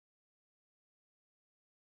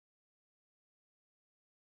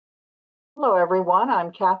Hello everyone,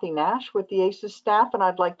 I'm Kathy Nash with the ACES staff, and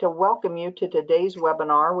I'd like to welcome you to today's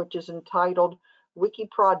webinar, which is entitled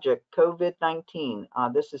Wikiproject COVID-19.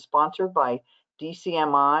 This is sponsored by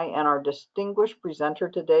DCMI, and our distinguished presenter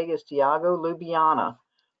today is Tiago Lubiana.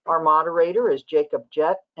 Our moderator is Jacob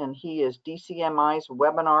Jett, and he is DCMI's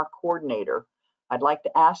webinar coordinator. I'd like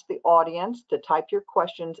to ask the audience to type your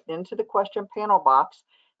questions into the question panel box,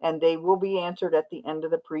 and they will be answered at the end of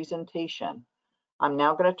the presentation. I'm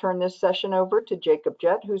now going to turn this session over to Jacob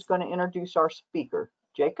Jett, who's going to introduce our speaker.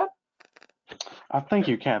 Jacob? Thank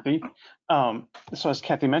you, Kathy. So as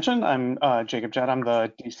Kathy mentioned, I'm Jacob Jett. I'm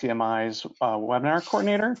the DCMI's webinar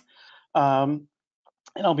coordinator. And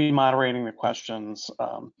I'll be moderating the questions.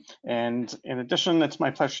 And in addition, it's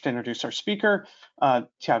my pleasure to introduce our speaker,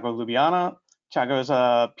 Tiago Lubiana. Tiago is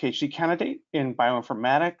a PhD candidate in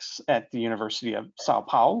bioinformatics at the University of Sao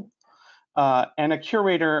Paulo and a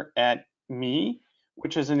curator at ME,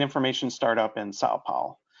 which is an information startup in Sao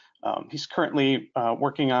Paulo. He's currently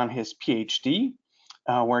working on his PhD,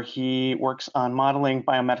 where he works on modeling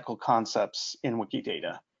biomedical concepts in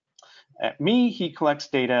Wikidata. At ME, he collects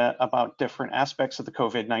data about different aspects of the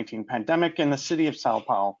COVID-19 pandemic in the city of Sao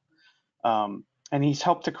Paulo. And he's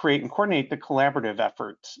helped to create and coordinate the collaborative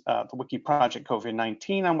effort, the Wikiproject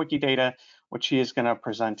COVID-19 on Wikidata, which he is going to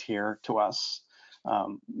present here to us.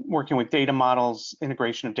 Working with data models,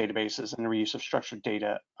 integration of databases, and the reuse of structured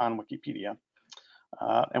data on Wikipedia.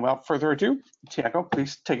 And without further ado, Tiago,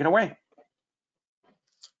 please take it away.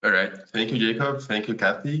 All right, thank you, Jacob. Thank you,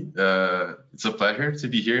 Kathy. It's a pleasure to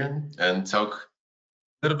be here and talk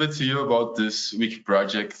a little bit to you about this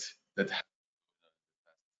Wikiproject that happened.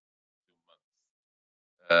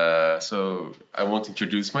 So I won't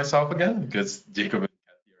introduce myself again because Jacob and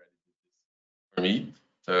Kathy already did this for me.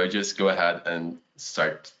 So I just go ahead and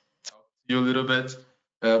start talking to you a little bit.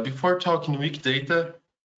 Before talking Wikidata,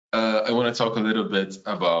 I want to talk a little bit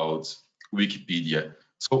about Wikipedia.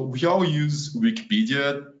 So we all use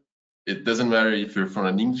Wikipedia. It doesn't matter if you're from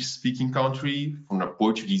an English-speaking country, from a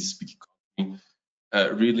Portuguese-speaking country.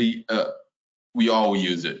 Really, we all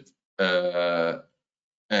use it.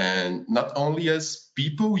 And not only as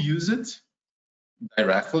people use it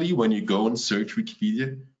directly when you go and search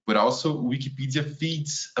Wikipedia, but also Wikipedia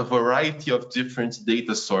feeds a variety of different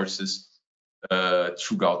data sources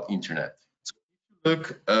throughout the internet. So if you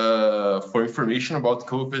look for information about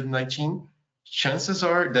COVID-19, chances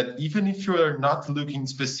are that even if you are not looking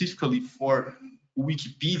specifically for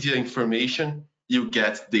Wikipedia information, you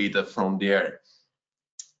get data from there.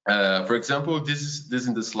 For example, this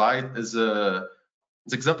in the slide is an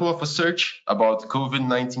example of a search about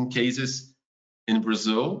COVID-19 cases in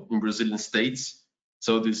Brazil, in Brazilian states.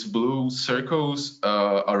 So these blue circles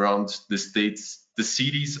around the states, the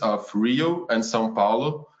cities of Rio and Sao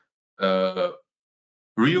Paulo.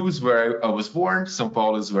 Rio is where I was born, Sao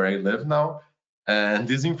Paulo is where I live now. And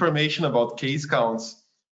this information about case counts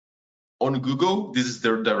on Google, this is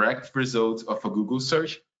the direct result of a Google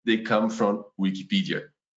search. They come from Wikipedia.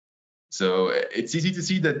 So it's easy to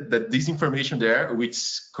see that this information there, which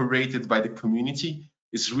is curated by the community,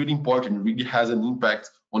 is really important, really has an impact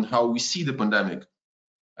on how we see the pandemic.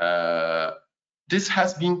 This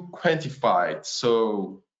has been quantified.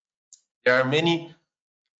 So there are many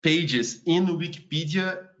pages in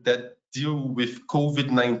Wikipedia that deal with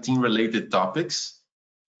COVID-19 related topics.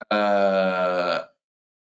 So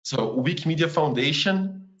Wikimedia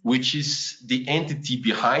Foundation, which is the entity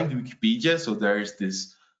behind Wikipedia. So there is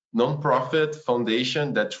this non-profit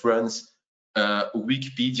foundation that runs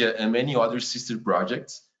Wikipedia and many other sister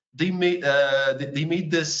projects. They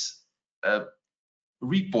made this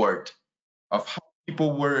report of how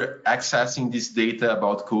people were accessing this data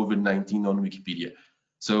about COVID-19 on Wikipedia.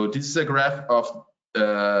 So this is a graph of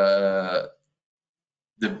the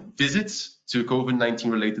visits to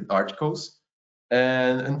COVID-19 related articles.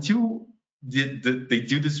 And until they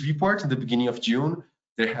do this report in the beginning of June,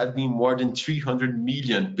 there had been more than 300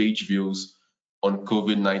 million page views on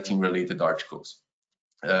COVID-19 related articles.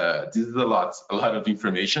 This is a lot of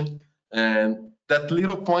information. And that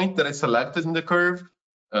little point that I selected in the curve,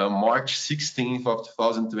 March 16th of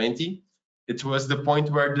 2020, it was the point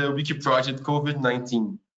where the Wikiproject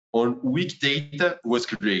COVID-19 on Wikidata was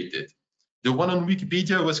created. The one on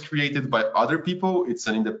Wikipedia was created by other people. It's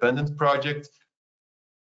an independent project,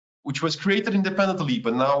 which was created independently,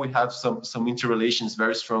 but now we have some interrelations,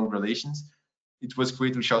 very strong relations. It was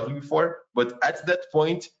created shortly before, but at that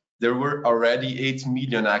point, there were already 8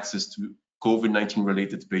 million access to COVID-19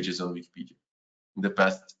 related pages on Wikipedia.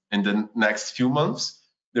 In the next few months,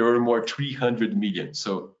 there were more 300 million.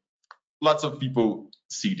 So lots of people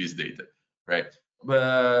see this data, right?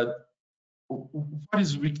 But what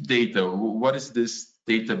is Wikidata? What is this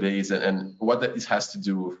database, and what it has to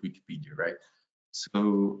do with Wikipedia, right?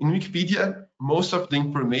 So in Wikipedia, most of the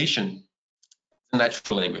information is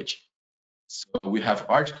natural language. So we have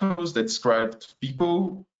articles that describe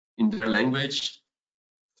people in their language.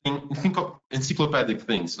 Think of encyclopedic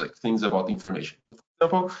things, like things about information. For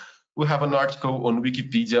example, we have an article on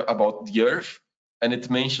Wikipedia about the Earth, and it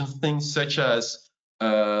mentions things such as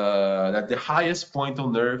that the highest point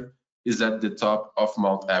on Earth is at the top of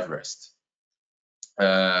Mount Everest.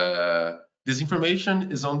 This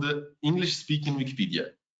information is on the English-speaking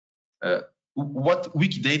Wikipedia. What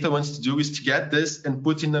Wikidata wants to do is to get this and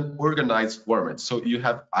put in an organized format. So you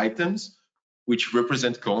have items which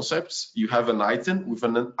represent concepts. You have an item with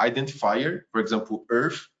an identifier. For example,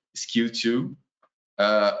 Earth is Q2.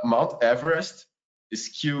 Mount Everest is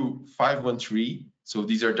Q513. So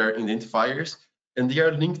these are their identifiers. And they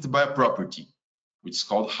are linked by a property, which is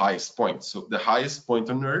called highest point. So the highest point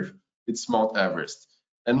on Earth, it's Mount Everest.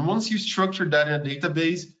 And once you structure that in a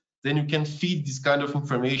database, then you can feed this kind of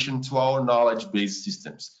information to our knowledge-based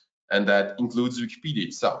systems. And that includes Wikipedia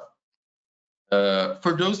itself.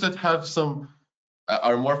 For those that have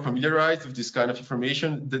are more familiarized with this kind of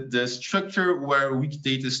information, the structure where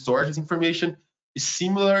Wikidata stores this information is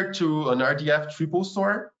similar to an RDF triple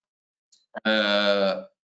store. Not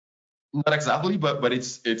exactly, but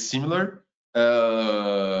it's similar.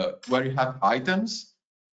 Where you have items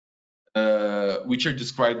which are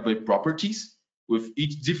described by properties. With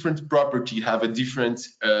each different property have a different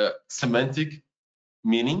semantic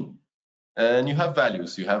meaning, and you have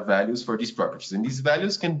values. You have values for these properties, and these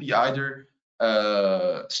values can be either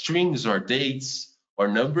strings or dates or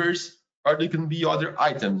numbers, or they can be other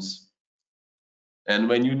items. And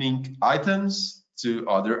when you link items to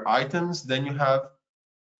other items, then you have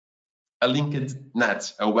a linked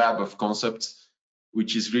net, a web of concepts,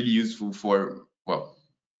 which is really useful for, well,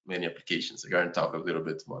 many applications. I'm going to talk a little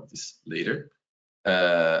bit about this later.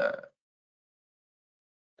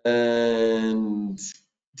 And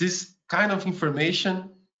this kind of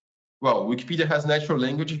information, well, Wikipedia has natural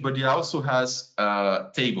language, but it also has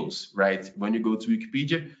tables, right? When you go to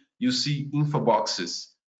Wikipedia, you see info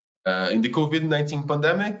boxes. In the COVID-19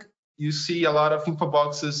 pandemic, you see a lot of info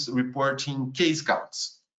boxes reporting case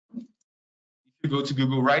counts. If you go to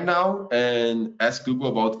Google right now and ask Google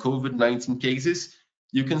about COVID-19 cases,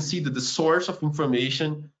 you can see that the source of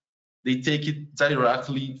information, they take it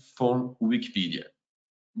directly from Wikipedia.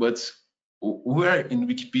 But where in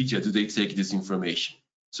Wikipedia do they take this information?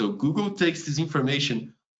 So Google takes this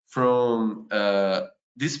information from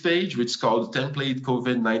this page, which is called Template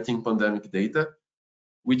COVID-19 Pandemic Data,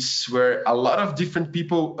 which is where a lot of different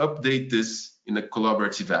people update this in a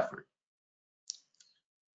collaborative effort.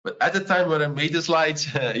 But at the time when I made the slides,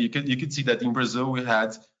 you could see that in Brazil we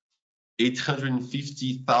had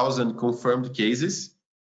 850,000 confirmed cases,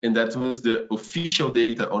 and that was the official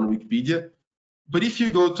data on Wikipedia. But if you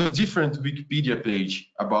go to a different Wikipedia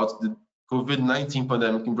page about the COVID-19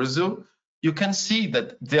 pandemic in Brazil, you can see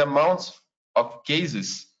that the amount of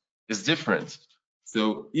cases is different.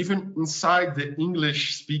 So even inside the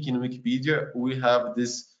English-speaking Wikipedia, we have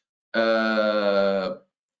this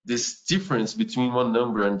this difference between one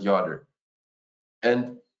number and the other.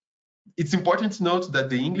 And it's important to note that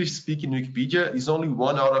the English-speaking Wikipedia is only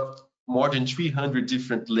one out of more than 300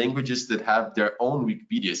 different languages that have their own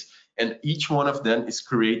Wikipedias, and each one of them is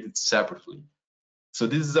created separately. So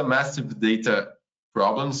this is a massive data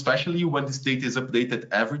problem, especially when this data is updated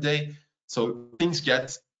every day. So things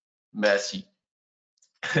get messy.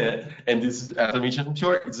 And this is, as I mentioned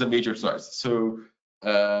before, it's a major source. So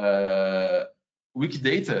Wikidata,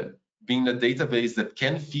 being a database that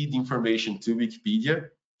can feed information to Wikipedia,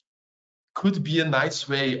 could be a nice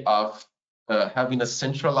way of having a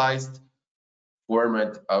centralized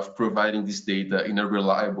format of providing this data in a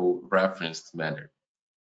reliable, referenced manner.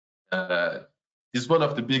 This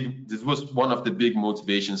was one of the big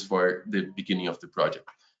motivations for the beginning of the project.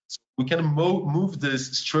 So we can move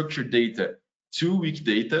this structured data to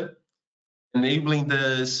Wikidata, enabling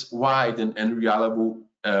this wide and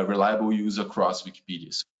reliable use across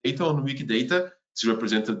Wikipedia. So data on Wikidata is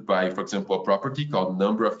represented by, for example, a property called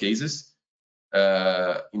number of cases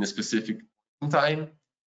in a specific time.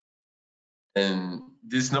 And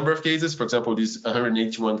this number of cases, for example, this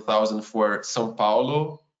 181,000 for São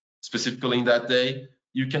Paulo, specifically in that day,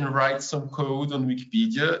 you can write some code on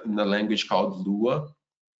Wikipedia in a language called Lua,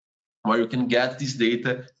 where you can get this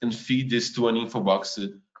data and feed this to an info box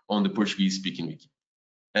on the Portuguese-speaking wiki.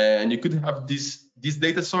 And you could have this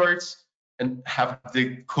data source and have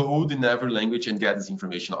the code in every language and get this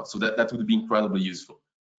information out. So that would be incredibly useful.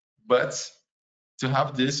 But to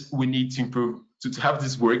have this, we need to improve. To have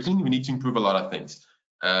this working, we need to improve a lot of things.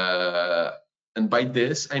 And by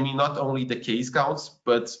this, I mean not only the case counts,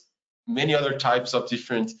 but many other types of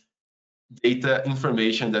different data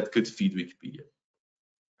information that could feed Wikipedia.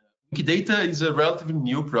 Wikidata is a relatively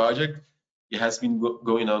new project. It has been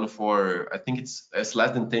going on for, I think it's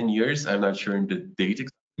less than 10 years. I'm not sure in the date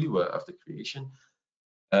exactly of the creation.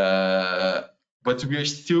 But we are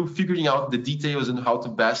still figuring out the details and how to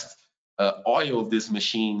best oil this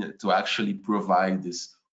machine to actually provide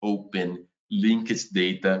this open linked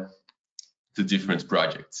data to different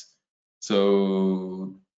projects.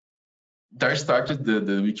 So there started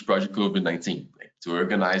the Wikiproject COVID-19 to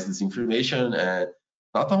organize this information, and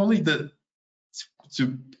not only to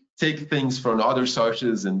take things from other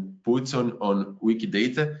sources and put on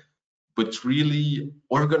Wikidata, but really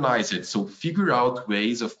organize it. So figure out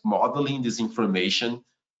ways of modeling this information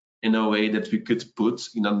in a way that we could put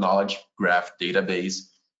in a knowledge graph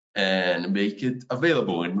database and make it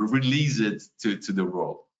available and release it to the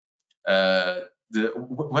world.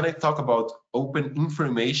 When I talk about open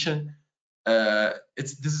information,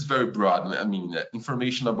 this is very broad. I mean,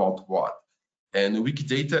 information about what? And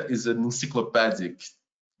Wikidata is an encyclopedic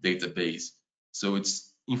database. So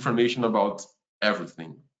it's information about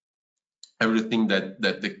everything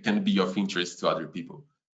that can be of interest to other people.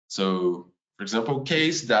 So, for example,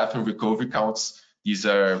 case, death, and recovery counts. These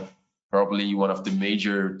are probably one of the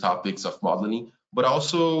major topics of modeling. But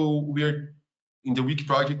also, we're in the Wiki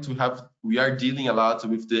project we are dealing a lot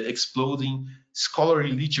with the exploding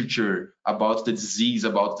scholarly literature about the disease,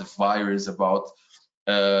 about the virus, about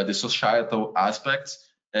the societal aspects.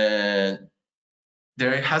 And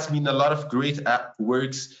there has been a lot of great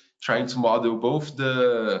works trying to model both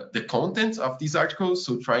the content of these articles,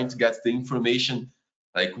 so trying to get the information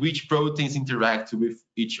like which proteins interact with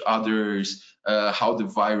each others, how the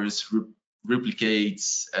virus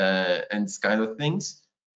replicates, and this kind of things,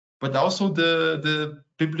 but also the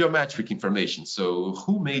bibliometric information. So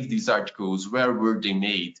who made these articles, where were they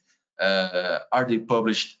made, are they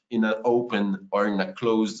published in an open or in a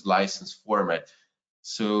closed license format?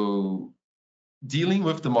 So dealing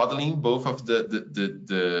with the modeling, both of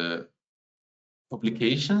the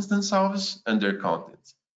publications themselves and their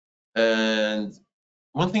content. And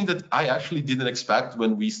one thing that I actually didn't expect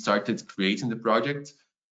when we started creating the project,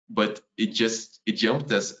 but it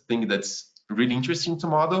jumped as a thing that's really interesting to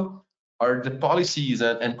model, are the policies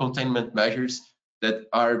and containment measures that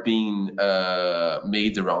are being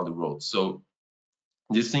made around the world. So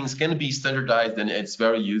these things can be standardized, and it's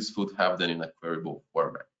very useful to have them in a queryable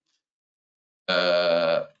format.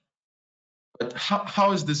 But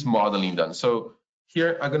how is this modeling done? So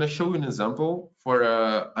here I'm going to show you an example for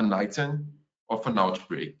an item of an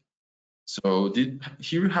outbreak. So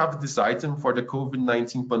here you have this item for the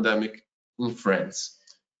COVID-19 pandemic in France.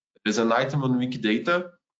 There's an item on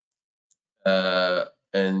Wikidata,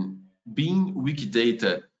 and being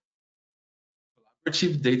Wikidata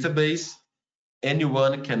collaborative database,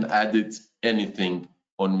 anyone can edit anything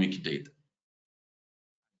on Wikidata.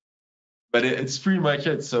 But it's pretty much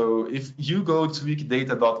it. So if you go to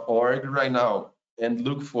wikidata.org right now and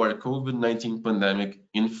look for a COVID-19 pandemic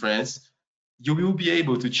in France, you will be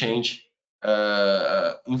able to change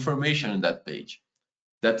information on that page.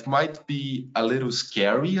 That might be a little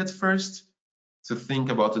scary at first to think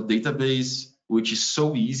about a database which is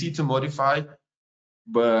so easy to modify,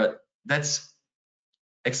 but that's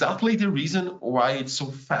exactly the reason why it's so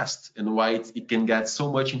fast and why it can get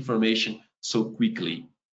so much information so quickly.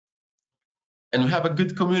 And we have a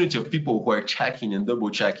good community of people who are checking and double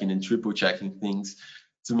checking and triple checking things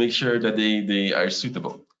to make sure that they are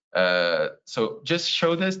suitable. So just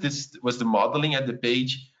show this. This was the modeling at the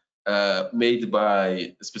page made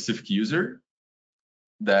by a specific user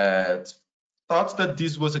that thought that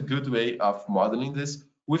this was a good way of modeling this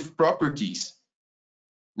with properties,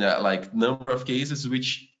 like number of cases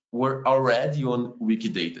which were already on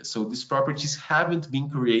Wikidata. So these properties haven't been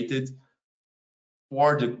created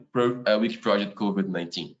for the Wikiproject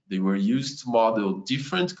COVID-19. They were used to model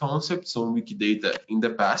different concepts on Wikidata in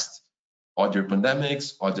the past, other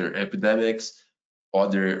pandemics, other epidemics,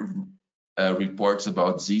 other reports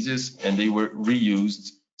about diseases, and they were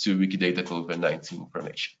reused to Wikidata COVID-19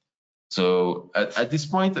 information. So at this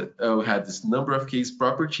point, we had this number of case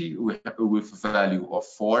property with value of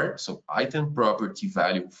 4, so item property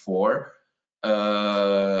value 4,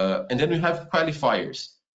 and then we have qualifiers,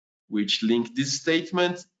 which link this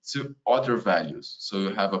statement to other values. So you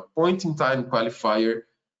have a point in time qualifier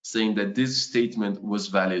saying that this statement was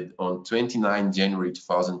valid on 29 January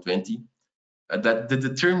 2020, that the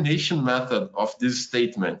determination method of this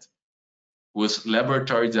statement was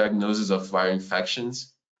laboratory diagnosis of viral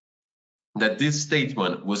infections, that this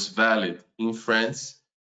statement was valid in France.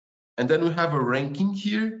 And then we have a ranking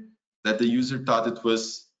here that the user thought it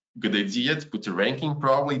was a good idea to put a ranking.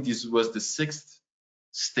 Probably this was the 6th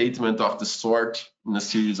statement of the sort in a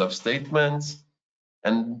series of statements.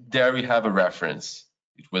 And there we have a reference.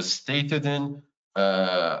 It was stated in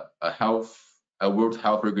a World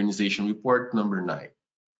Health Organization report number 9.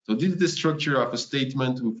 So this is the structure of a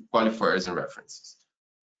statement with qualifiers and references.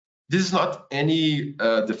 This is not any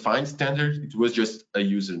defined standard, it was just a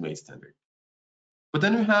user-made standard. But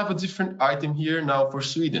then we have a different item here now for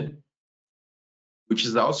Sweden, which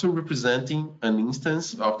is also representing an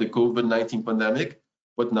instance of the COVID-19 pandemic,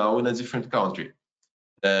 but now in a different country.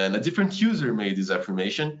 And a different user made this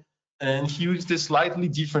affirmation, and he used a slightly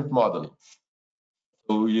different modeling.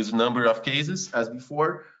 So we use a number of cases as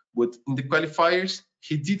before, but in the qualifiers,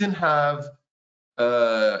 he didn't have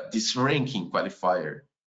this ranking qualifier.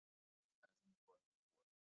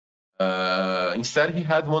 Instead, he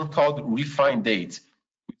had one called refined date,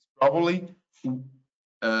 which probably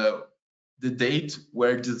the date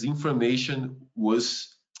where this information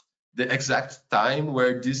was, the exact time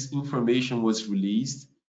where this information was released.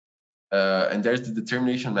 And there's the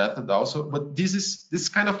determination method also, but this is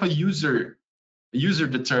kind of a user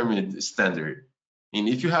determined standard. And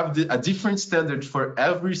if you have a different standard for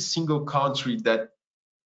every single country that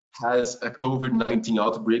has a COVID-19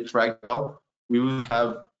 outbreak right now, we will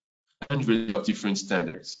have hundreds of different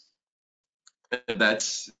standards. And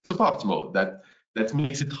that's suboptimal. That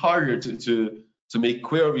makes it harder to make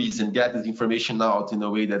queries and get this information out in a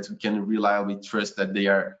way that we can reliably trust that they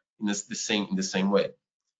are in the same way.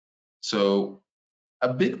 So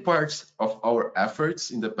a big part of our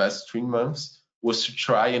efforts in the past 3 months was to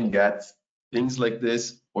try and get things like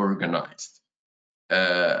this organized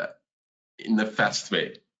in a fast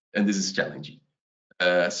way, and this is challenging.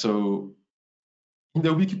 So in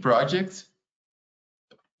the Wiki project,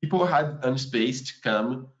 people had a space to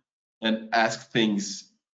come and ask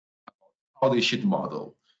things how they should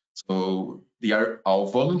model. So they are all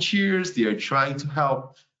volunteers, they are trying to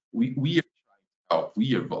help. We are trying to help,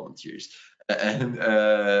 we are volunteers. And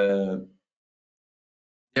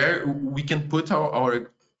there we can put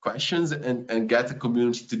our questions and get the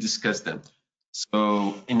community to discuss them.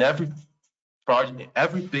 So in every project,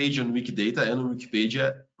 every page on Wikidata and on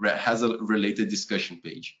Wikipedia has a related discussion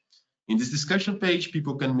page. In this discussion page,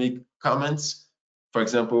 people can make comments. For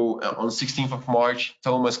example, on 16th of March,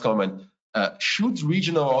 Thomas comment, should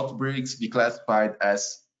regional outbreaks be classified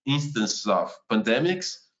as instances of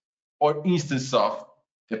pandemics or instances of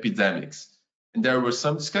epidemics? And there was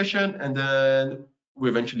some discussion, and then we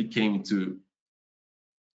eventually came to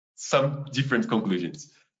some different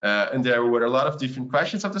conclusions. And there were a lot of different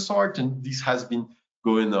questions of the sort, and this has been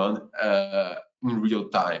going on in real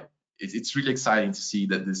time. It's really exciting to see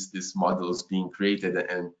that this model is being created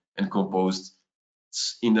and composed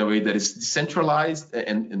in a way that is decentralized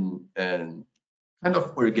and kind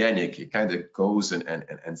of organic. It kind of goes and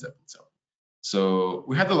ends up itself. So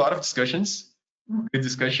we had a lot of discussions, good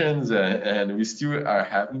discussions, and we still are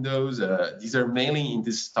having those. These are mainly in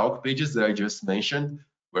these talk pages that I just mentioned,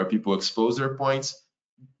 where people expose their points.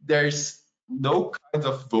 There's no kind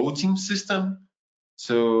of voting system,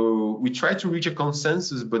 so we try to reach a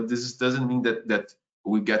consensus, but this doesn't mean that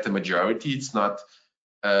we get a majority. It's not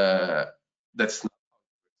that's not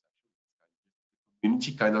the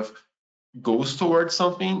community kind of goes towards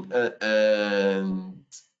something, and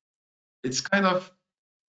it's kind of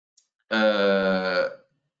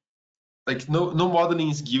like no modeling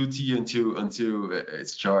is guilty until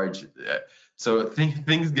it's charged. So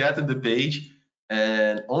things get on the page,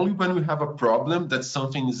 and only when we have a problem that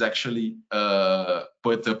something is actually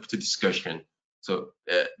put up to discussion. So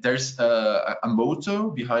there's a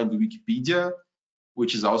motto behind the Wikipedia,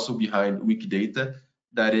 which is also behind Wikidata,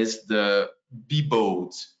 that is the be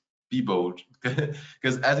bold. Be bold,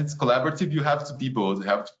 because as it's collaborative, you have to be bold. You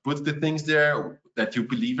have to put the things there that you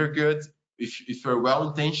believe are good. If you're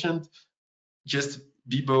well-intentioned, just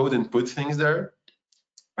be bold and put things there.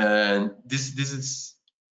 And this is,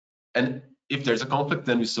 and if there's a conflict,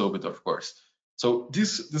 then we solve it, of course. So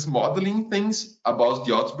this modeling things about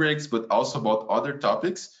the outbreaks, but also about other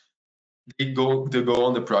topics, they go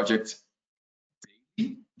on the project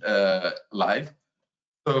daily, live.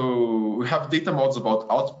 So we have data models about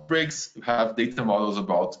outbreaks, we have data models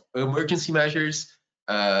about emergency measures,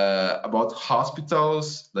 about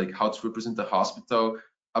hospitals, like how to represent the hospital,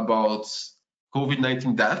 about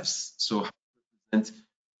COVID-19 deaths, so how to represent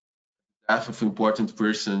the death of an important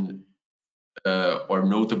person or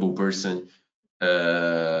notable person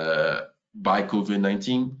by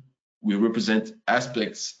COVID-19. we represent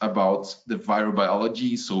aspects about the viral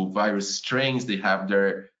biology. So virus strains, they have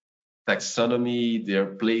their taxonomy, their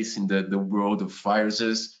place in the world of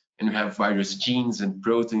viruses, and we have virus genes and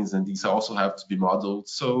proteins, and these also have to be modeled.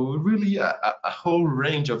 So really a whole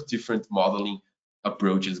range of different modeling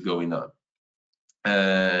approaches going on.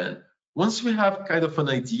 And once we have kind of an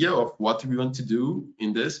idea of what we want to do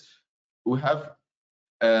in this, we have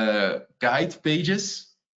guide pages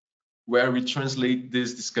where we translate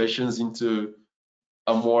these discussions into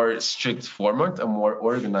a more strict format, a more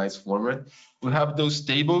organized format. We have those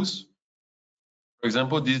tables. For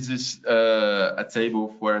example, this is a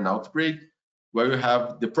table for an outbreak where you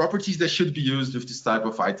have the properties that should be used with this type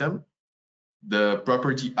of item, the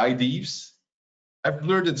property IDs. I've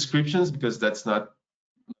blurred the descriptions because that's not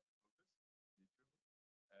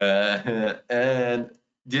and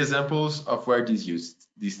the examples of where these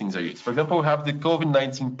things are used. For example, we have the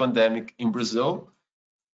COVID-19 pandemic in Brazil,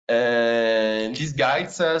 and this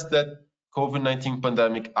guide says that COVID-19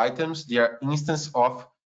 pandemic items, they are instance of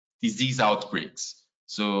disease outbreaks.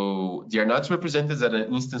 So they are not represented as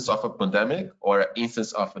an instance of a pandemic or an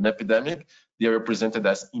instance of an epidemic. They are represented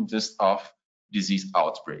as instance of disease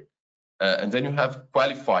outbreak. And then you have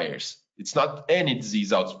qualifiers. It's not any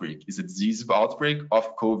disease outbreak. It's a disease outbreak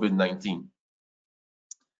of COVID-19.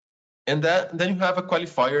 And then you have a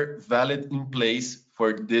qualifier valid in place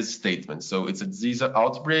for this statement. So it's a disease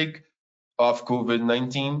outbreak of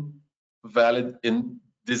COVID-19 valid in,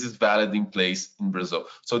 this is valid in place in Brazil.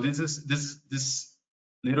 So this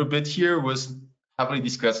little bit here was heavily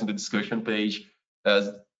discussed in the discussion page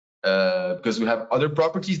because we have other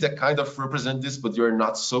properties that kind of represent this, but you're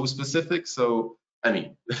not so specific. So, I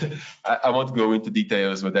mean, I won't go into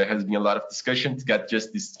details, but there has been a lot of discussion to get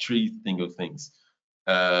just these three single things.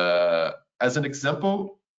 As an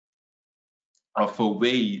example of a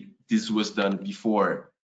way this was done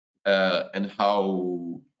before and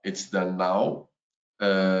how it's done now,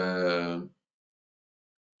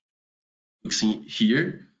 you see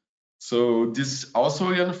here. So this is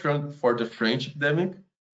also again for the French epidemic.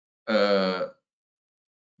 There's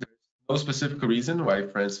no specific reason why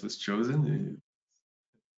France was chosen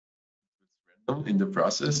in the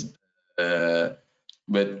process.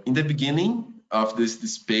 But in the beginning of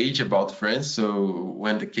this page about France, so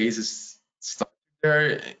when the cases started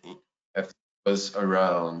there, it was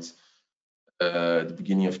around the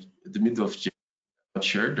beginning of the middle of January. I'm not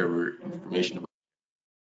sure, there were information about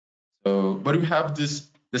it. So, but we have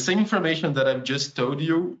the same information that I've just told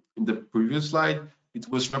you in the previous slide. It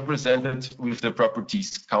was represented with the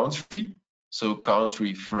properties country, so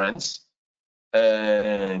country France,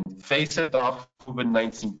 and face it of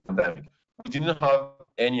COVID-19 pandemic. We didn't have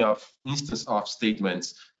any of instance of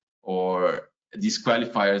statements or these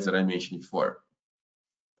qualifiers that I mentioned before.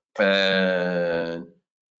 And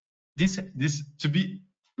this to be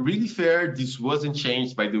really fair, this wasn't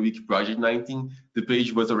changed by the Wikiproject 19. The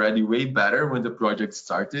page was already way better when the project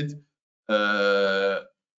started.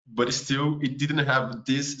 But still, it didn't have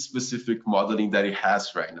this specific modeling that it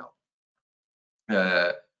has right now.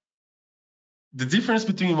 The difference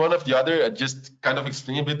between one of the other, I just kind of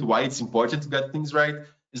explain a bit why it's important to get things right,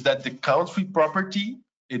 is that the country property,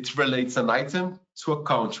 it relates an item to a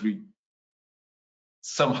country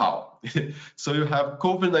somehow. So you have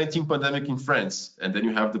COVID-19 pandemic in France, and then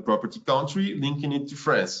you have the property country linking it to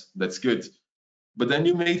France. That's good. But then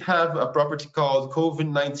you may have a property called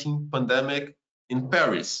COVID-19 pandemic in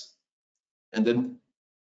Paris. And then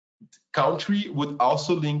country would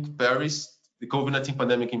also link Paris, the COVID-19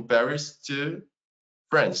 pandemic in Paris, to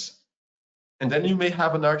France. And then you may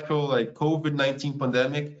have an article like COVID-19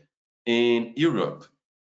 pandemic in Europe.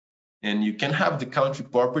 And you can have the country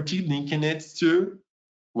property linking it to,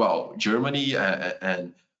 well, Germany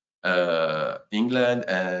and England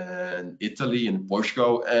and Italy and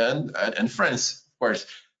Portugal and France, of course.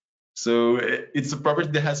 So it's a property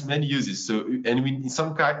that has many uses. So, and in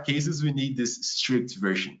some cases, we need this strict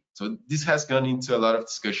version. So this has gone into a lot of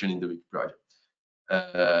discussion in the Wiki project.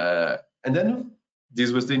 And then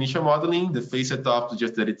this was the initial modeling, the face it off,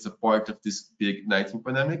 just that it's a part of this big 19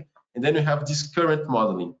 pandemic. And then we have this current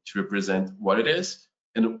modeling to represent what it is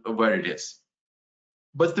and where it is.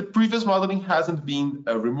 But the previous modeling hasn't been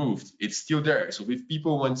removed. It's still there. So if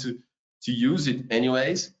people want to use it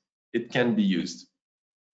anyways, it can be used.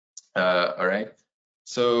 All right.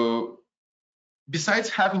 So besides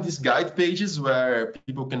having these guide pages where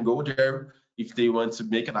people can go there if they want to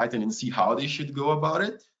make an item and see how they should go about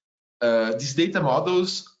it, these data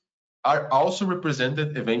models are also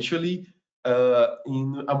represented eventually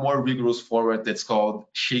in a more rigorous format that's called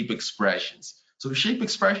shape expressions. So shape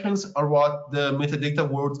expressions are what the metadata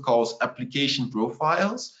world calls application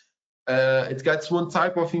profiles. it gets one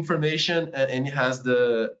type of information, and it has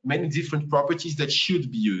the many different properties that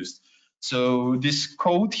should be used. So this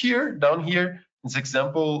code here, down here, is an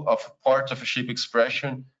example of part of a shape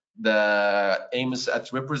expression that aims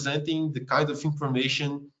at representing the kind of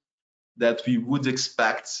information that we would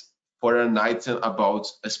expect for an item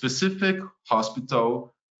about a specific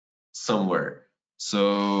hospital somewhere.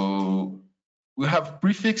 So we have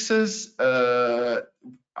prefixes.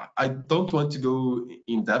 I don't want to go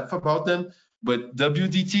in depth about them, but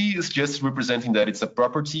WDT is just representing that it's a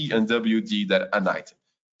property, and WD that an item.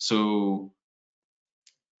 So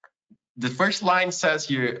the first line says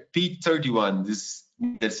here P31. This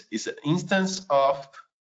is an instance of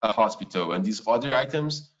a hospital, and these other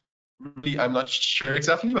items, really, I'm not sure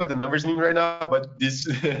exactly what the numbers mean right now, but this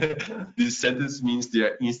this sentence means they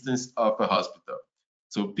are instance of a hospital.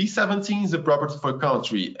 So P17 is a property for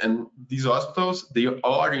country, and these hospitals, they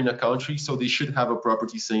are in a country, so they should have a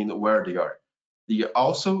property saying where they are. They are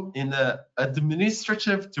also in an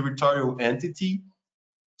administrative territorial entity,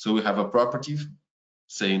 so we have a property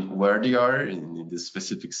saying where they are in this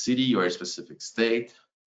specific city or a specific state.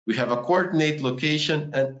 We have a coordinate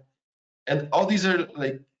location, and all these are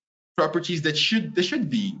like properties that should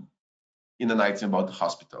be in an item about the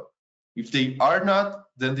hospital. If they are not,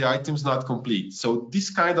 then the item is not complete. So this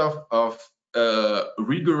kind of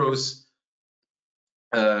rigorous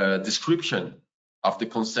description of the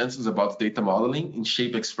consensus about data modeling in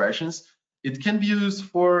shape expressions, it can be used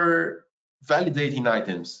for validating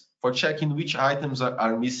items, for checking which items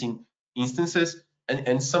are missing instances,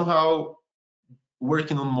 and somehow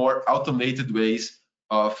working on more automated ways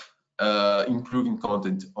of improving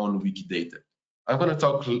content on Wikidata. I'm going to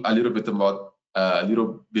talk a little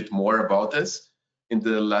bit more about this in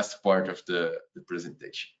the last part of the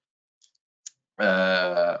presentation.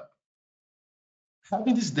 Having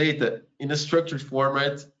this data in a structured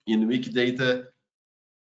format in Wikidata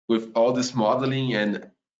with all this modeling and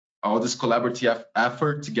all this collaborative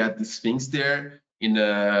effort to get these things there in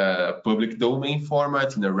a public domain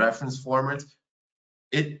format, in a reference format,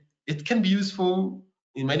 it can be useful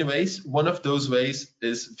in many ways. One of those ways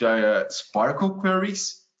is via SPARQL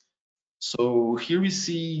queries. So here we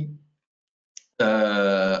see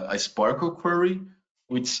a SPARQL query,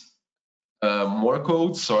 which more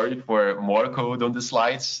code. Sorry for more code on the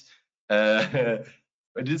slides. But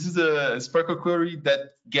this is a SPARQL query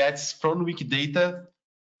that gets from Wikidata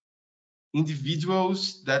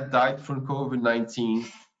individuals that died from COVID-19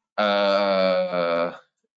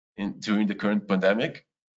 during the current pandemic.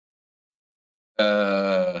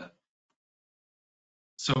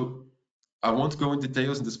 So I won't go in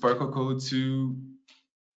details in the SPARQL code too,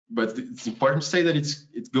 but it's important to say that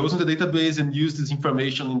it goes in the database and uses this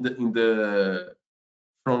information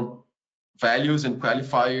from values and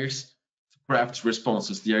qualifiers to craft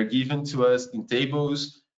responses. They are given to us in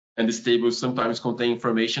tables, and these tables sometimes contain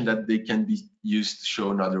information that they can be used to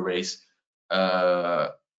show in other ways. I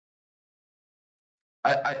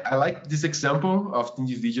like this example of the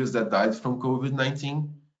individuals that died from COVID-19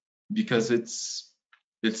 because it's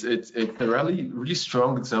a really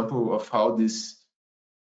strong example of how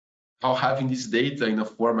having this data in a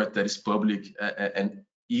format that is public and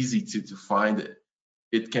easy to find,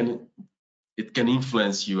 it can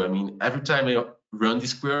influence you. I mean, every time I run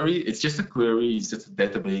this query, it's just a query, it's just a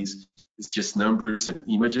database, it's just numbers and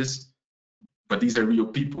images, but these are real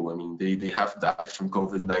people. I mean, they have died from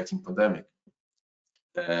COVID-19 pandemic.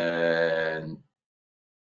 And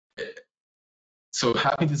so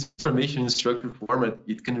having this information in structured format,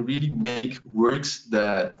 it can really make works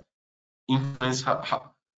that influence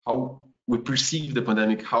how we perceive the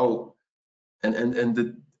pandemic, I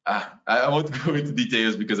won't go into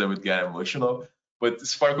details because I would get emotional, but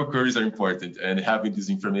SPARQL queries are important, and having this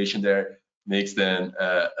information there makes them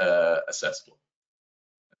accessible.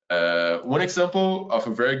 One example of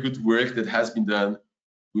a very good work that has been done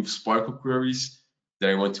with SPARQL queries that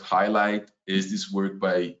I want to highlight is this work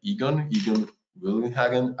by Egon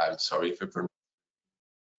Wilgenhagen. I'm sorry if I pronounced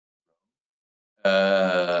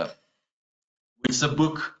it. It's a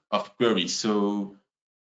book of queries. So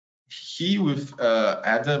he with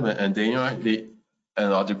Adam and Daniel and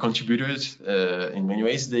other contributors in many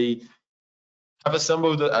ways, they have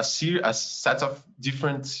assembled a set of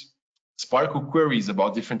different SPARQL queries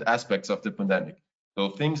about different aspects of the pandemic. So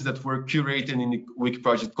things that were curated in the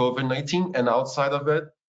Wikiproject COVID-19 and outside of it.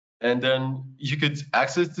 And then you could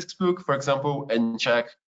access this book, for example, and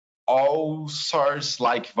check all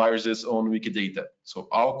SARS-like viruses on Wikidata. So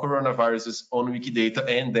all coronaviruses on Wikidata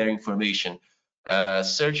and their information.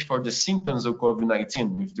 Search for the symptoms of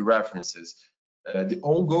COVID-19 with the references. The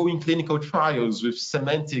ongoing clinical trials with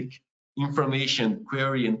semantic information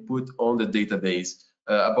query and put on the database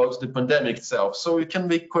about the pandemic itself. So you can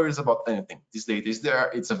make queries about anything. This data is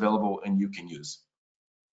there, it's available, and you can use.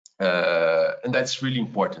 And that's really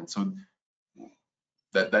important. So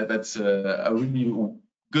that's a really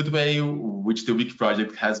good way which the Wiki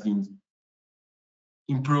project has been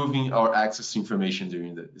improving our access to information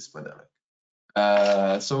during this pandemic.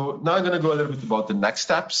 So now I'm going to go a little bit about the next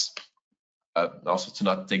steps, also to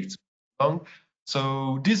not take too long.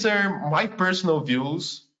 So these are my personal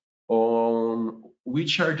views on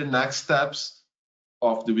which are the next steps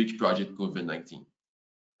of the Wikiproject COVID-19.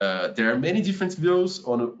 There are many different views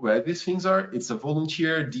on where these things are. It's a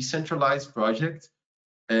volunteer, decentralized project,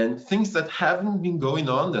 and things that haven't been going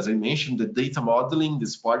on, as I mentioned, the data modeling, the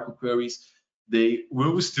SPARQL queries, they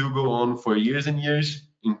will still go on for years and years,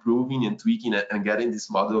 improving and tweaking and getting this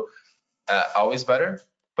model always better.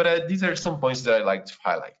 But these are some points that I like to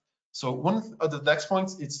highlight. So one of the next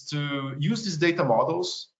points is to use these data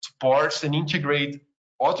models to parse and integrate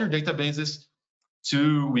other databases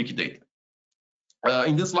to Wikidata.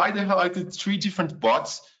 In this slide, I highlighted 3 different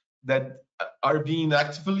bots that are being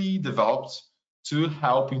actively developed to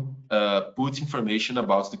help put information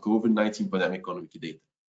about the COVID-19 pandemic on Wikidata.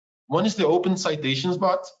 One is the Open Citations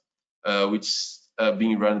bot, which is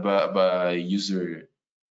being run by user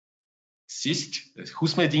Sisk.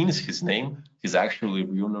 Husmedin is his name, his actually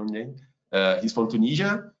real name. He's from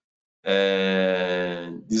Tunisia,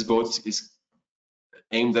 and this bot is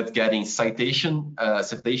aimed at getting citation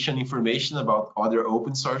information about other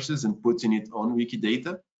open sources and putting it on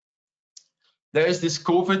Wikidata. There is this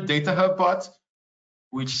COVID Data Hub bot,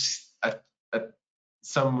 which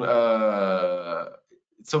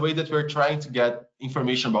it's a way that we're trying to get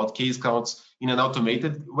information about case counts in an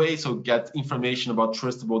automated way, so get information about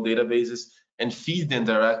trustable databases and feed them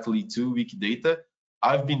directly to Wikidata.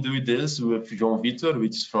 I've been doing this with João Vitor,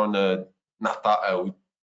 which is from Natal,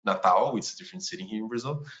 which is a different city here in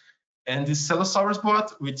Brazil. And this Cellosaurus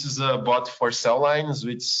bot, which is a bot for cell lines,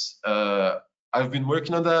 which I've been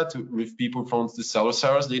working on that with people from the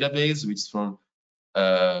Cellosaurus database, which is from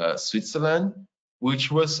Switzerland,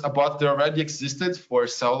 which was a bot that already existed for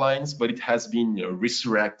cell lines, but it has been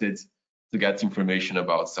resurrected to get information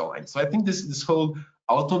about cell lines. So I think this whole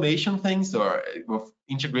automation things or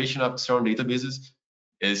integration of strong databases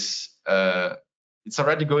is it's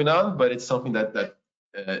already going on, but it's something that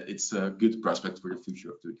it's a good prospect for the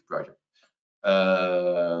future of the Wiki project.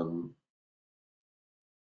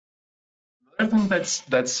 Another thing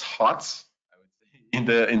that's hot, I would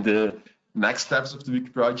say, in the next steps of the Wiki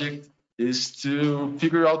project is to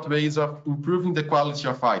figure out ways of improving the quality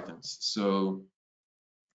of items. So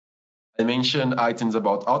I mentioned items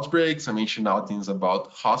about outbreaks, I mentioned items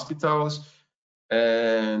about hospitals,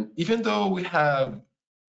 and even though we have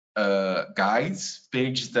guides,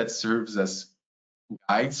 pages that serves as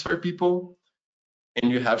guides for people,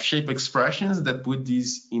 and you have shape expressions that put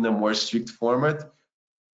these in a more strict format,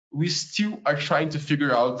 we still are trying to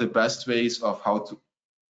figure out the best ways of how to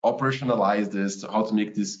operationalize this, how to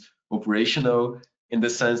make this operational, in the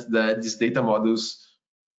sense that these data models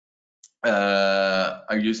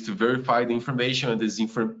are used to verify the information, and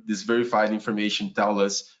this verified information tell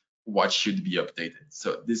us what should be updated.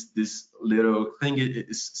 So this little thing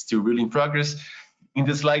is still really in progress. In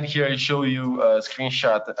the slide here, I show you a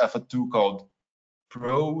screenshot of a tool called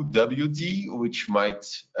ProWD, which might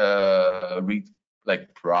read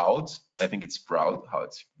like proud. I think it's proud how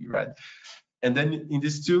it's read. And then in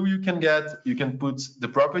this tool, you can put the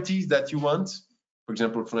properties that you want, for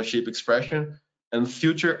example, from a shape expression, and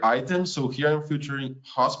filter items. So here I'm filtering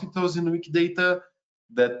hospitals in Wikidata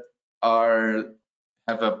that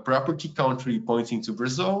have a property country pointing to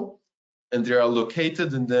Brazil, and they are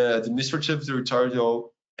located in the administrative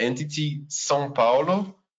territorial entity São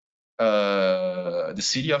Paulo, the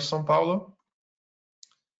city of São Paulo.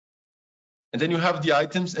 And then you have the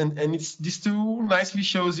items, and this tool nicely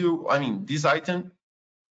shows you, I mean, this item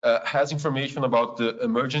has information about the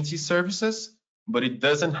emergency services, but it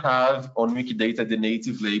doesn't have on Wikidata the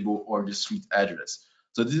native label or the street address.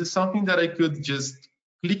 So this is something that I could just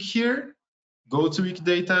click here, go to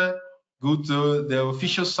Wikidata, go to the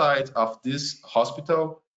official site of this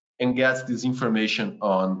hospital, and get this information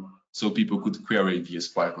on, so people could query via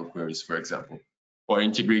SPARQL queries, for example, or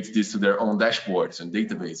integrate this to their own dashboards and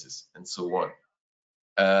databases and so on.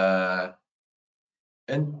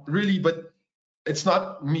 And really, but it's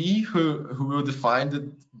not me who will define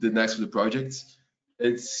the next of the projects.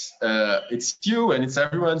 It's you and it's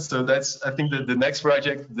everyone. So that's, I think, that the next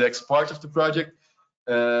project, the next part of the project,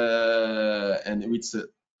 and it's a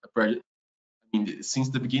project. I mean, since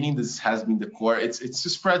the beginning, this has been the core. It's to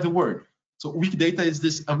spread the word, So Wikidata is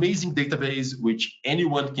this amazing database which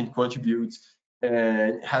anyone can contribute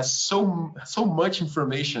and has so much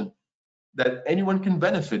information that anyone can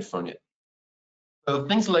benefit from it. So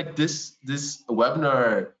things like this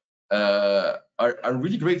webinar are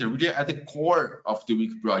really great. They're really at the core of the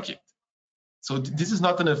Wiki project. So this is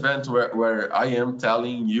not an event where I am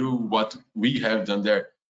telling you what we have done there.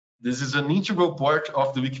 This is an integral part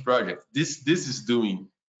of the Wiki project. This is doing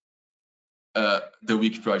the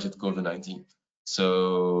Wiki project COVID-19.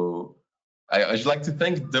 So I'd like to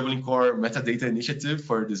thank Dublin Core Metadata Initiative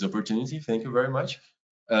for this opportunity. Thank you very much.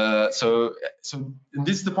 So and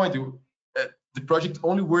this is the point. The project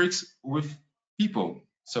only works with people.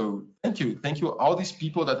 So thank you all these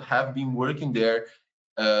people that have been working there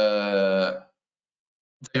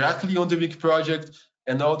directly on the Wiki project,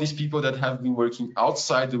 and all these people that have been working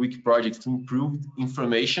outside the Wiki project to improve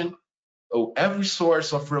information. Oh, every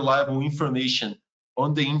source of reliable information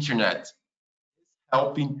on the internet is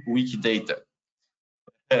helping Wikidata.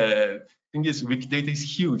 Thing is, Wikidata is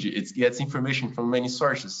huge. It gets information from many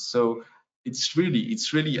sources, so it's really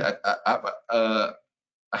a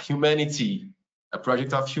humanity, a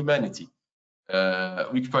project of humanity.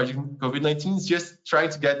 Wikiproject COVID-19 is just trying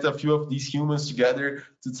to get a few of these humans together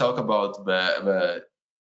to talk about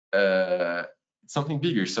something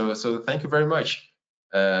bigger. So thank you very much.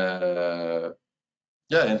 Yeah,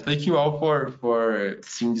 and thank you all for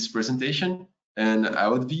seeing this presentation. And I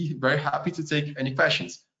would be very happy to take any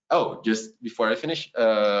questions. Oh, just before I finish,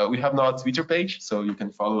 we have now a Twitter page, so you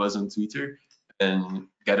can follow us on Twitter and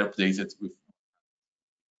get updated with.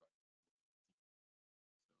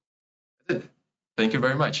 That's it. Thank you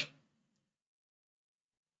very much.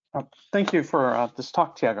 Thank you for this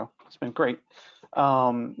talk, Tiago. It's been great.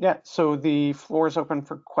 Yeah, so the floor is open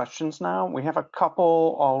for questions now. We have a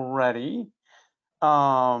couple already.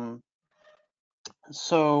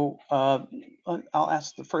 So I'll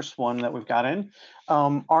ask the first one that we've got in.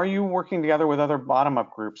 Are you working together with other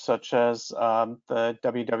bottom-up groups, such as the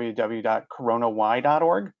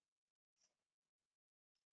www.coronawhy.org?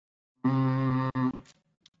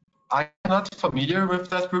 I'm not familiar with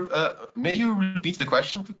that group. May you repeat the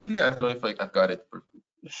question quickly? I don't know if I got it.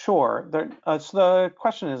 Sure. So the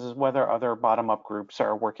question is whether other bottom-up groups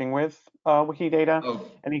are working with Wikidata. Oh,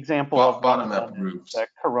 an example of bottom-up groups.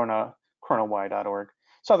 coronawhy.org.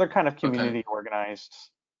 So they're kind of community organized.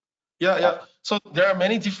 Yeah. So there are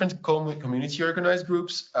many different community organized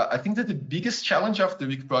groups. I think that the biggest challenge of the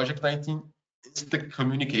Wiki Project 19 is the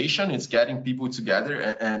communication. It's getting people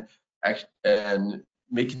together and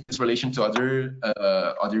making this relation to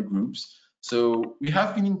other groups. So we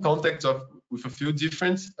have been in contact with a few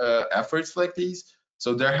different efforts like these.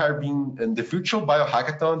 So there have been in the virtual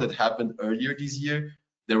biohackathon that happened earlier this year.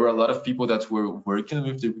 There were a lot of people that were working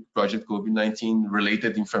with the Project COVID-19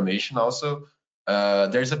 related information also.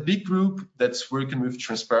 There's a big group that's working with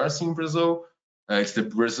transparency in Brazil. It's the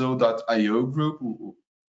Brazil.io group.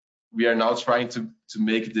 We are now trying to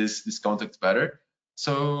make this contact better.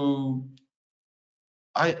 So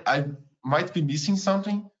I might be missing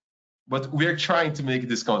something, but we are trying to make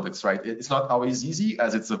this context, right? It's not always easy,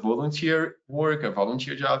 as it's a volunteer work, a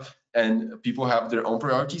volunteer job, and people have their own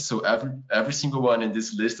priorities. So every single one in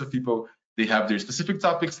this list of people, they have their specific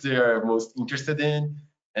topics they are most interested in,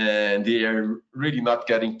 and they are really not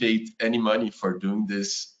getting paid any money for doing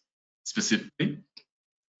this specifically.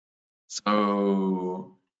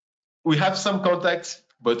 So we have some contacts,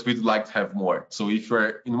 but we'd like to have more. So if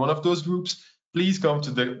you're in one of those groups, please come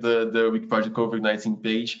to the Wikiproject COVID-19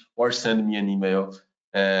 page or send me an email,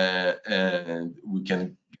 and we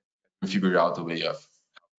can figure out a way of.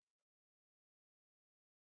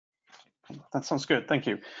 That sounds good. Thank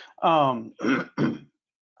you.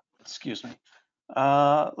 Excuse me.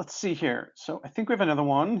 Let's see here. So I think we have another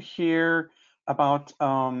one here about,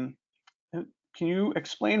 can you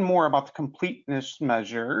explain more about the completeness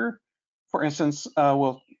measure? For instance,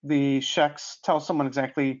 will the ShEx tell someone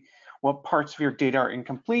exactly what parts of your data are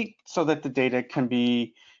incomplete so that the data can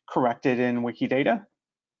be corrected in Wikidata?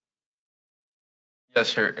 Yes,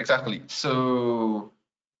 sure, exactly. So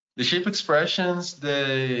the shape expressions,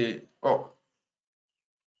 I'll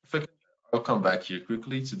come back here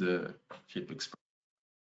quickly to the shape expressions.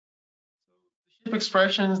 Shape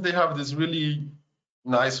expressions, they have this really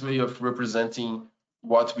nice way of representing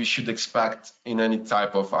what we should expect in any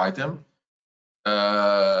type of item.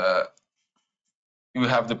 You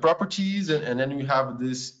have the properties, and then you have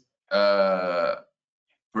this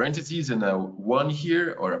parentheses and a 1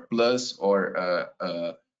 here, or a plus, or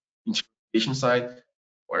a interpretation sign,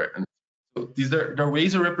 so these are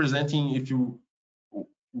ways of representing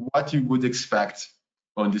what you would expect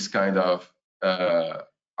on this kind of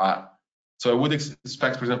So I would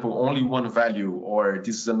expect, for example, only one value, or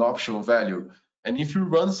this is an optional value. And if you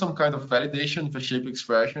run some kind of validation with a shape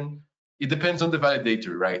expression, it depends on the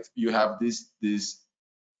validator, right? You have this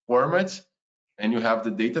format, and you have the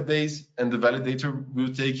database, and the validator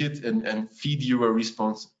will take it and feed you a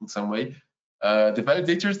response in some way. The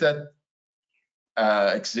validators that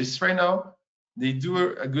exist right now, they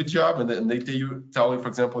do a good job, and they tell you, for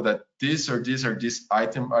example, that this or this or this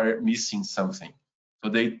item are missing something. So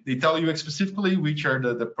they tell you specifically which are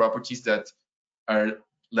the properties that are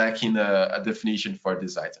lacking a definition for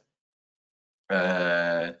this item.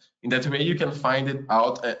 In that way, you can find it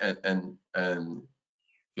out and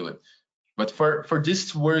feel it. But for this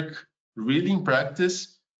to work really in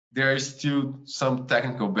practice, there are still some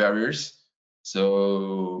technical barriers.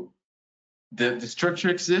 So the structure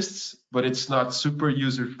exists, but it's not super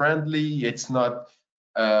user friendly. It's not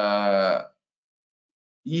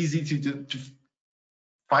easy to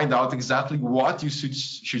find out exactly what you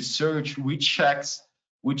should search, which checks,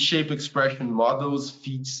 which shape expression models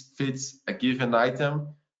fits a given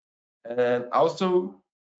item. And also,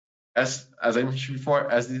 as I mentioned before,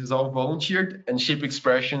 as this is all volunteered, and shape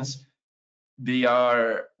expressions, they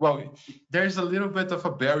are, well, there's a little bit of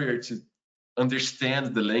a barrier to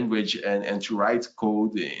understand the language and to write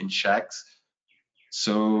code in ShEx.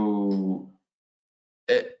 So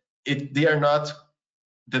they are not,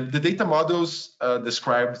 the data models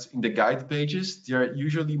described in the guide pages, they are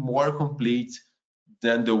usually more complete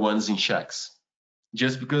than the ones in ShEx,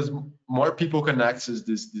 just because more people can access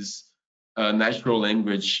this natural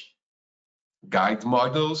language guide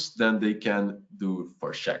models than they can do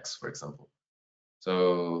for ShEx, for example.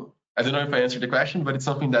 So I don't know if I answered the question, but it's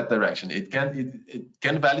something in that direction. It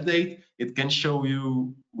can validate, it can show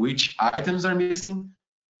you which items are missing,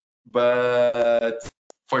 but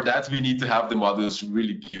for that we need to have the models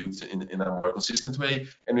really built in a more consistent way,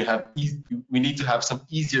 and we need to have some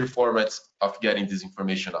easier formats of getting this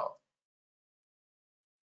information out.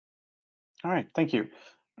 All right, thank you.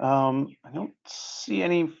 I don't see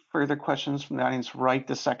any further questions from the audience right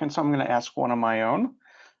this second, so I'm going to ask one of my own.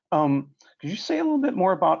 Could you say a little bit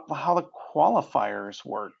more about how the qualifiers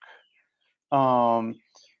work?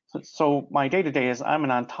 So my day-to-day is I'm an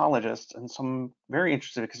ontologist, and so I'm very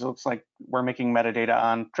interested because it looks like we're making metadata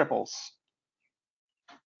on triples.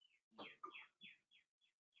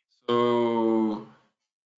 So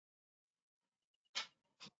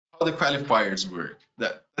how the qualifiers work?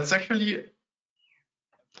 That's actually a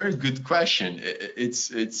very good question.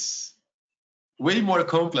 It's way more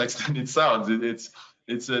complex than it sounds.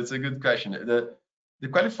 It's a good question. The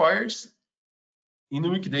qualifiers in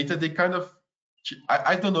Wikidata, they kind of,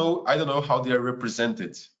 I don't know how they are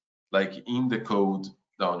represented, like in the code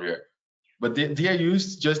down there, but they are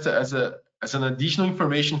used just as an additional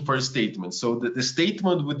information for a statement. So the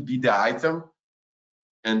statement would be the item,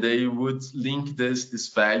 and they would link this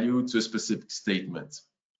value to a specific statement.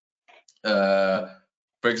 For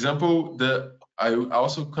example, I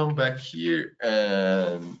also come back here,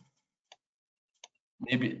 and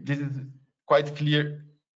maybe this is quite clear.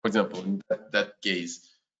 For example, in that case,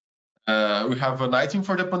 we have an item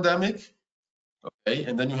for the pandemic, okay,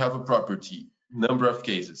 and then you have a property, number of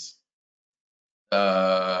cases.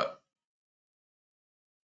 I'll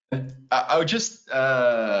just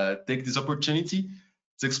take this opportunity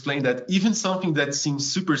to explain that even something that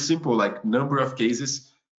seems super simple, like number of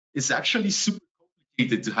cases, is actually super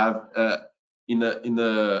complicated to have in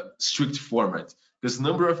a strict format, because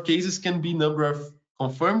number of cases can be number of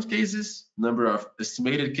confirmed cases, number of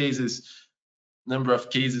estimated cases, number of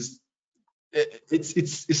cases.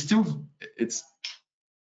 It's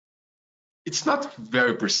not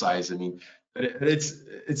very precise. I mean,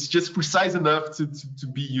 it's just precise enough to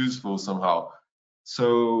be useful somehow.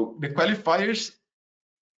 So the qualifiers,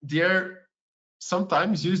 they're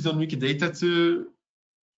sometimes used on Wikidata to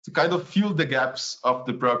kind of fill the gaps of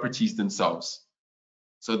the properties themselves.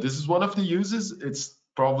 So this is one of the uses. It's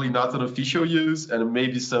probably not an official use, and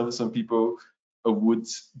maybe some people would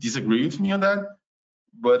disagree with me on that.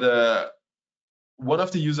 But one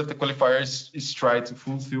of the use of the qualifiers is try to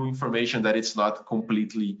fulfill information that it's not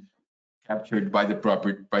completely captured by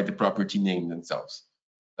the property name themselves.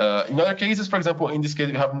 In other cases, for example, in this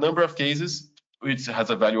case, we have number of cases, which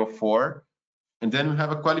has a value of 4, and then we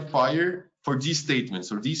have a qualifier for these statements.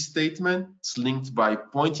 So these statements linked by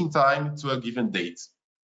point in time to a given date.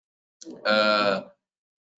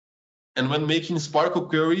 And when making SPARQL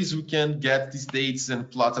queries, we can get these dates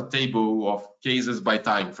and plot a table of cases by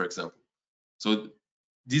time, for example. So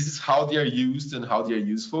this is how they are used and how they are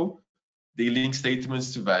useful. They link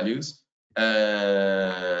statements to values,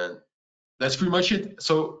 and that's pretty much it.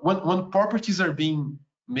 So when properties are being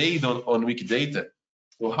made on Wikidata.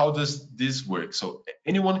 So how does this work? So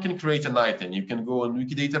anyone can create an item. You can go on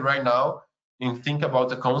Wikidata right now and think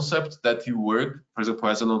about a concept that you work, for example,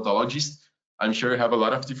 as an ontologist. I'm sure you have a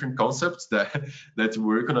lot of different concepts that, that you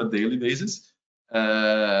work on a daily basis.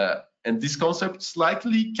 And these concepts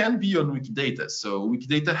likely can be on Wikidata. So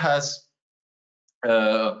Wikidata has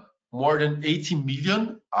more than 80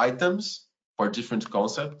 million items for different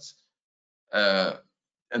concepts.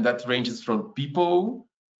 And that ranges from people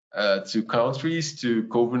to countries to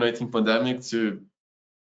COVID-19 pandemic to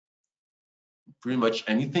pretty much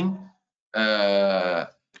anything.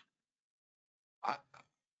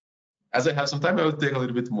 As I have some time, I will take a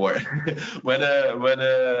little bit more. When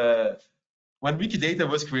Wikidata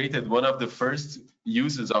was created, one of the first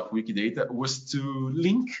uses of Wikidata was to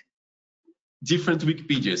link different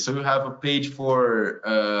Wikipedias. So you have a page for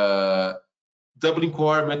Dublin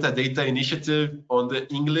Core Metadata Initiative on the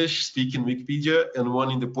English-speaking Wikipedia, and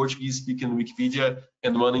one in the Portuguese-speaking Wikipedia,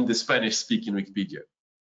 and one in the Spanish-speaking Wikipedia.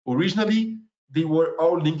 Originally, they were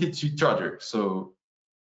all linked to each other. So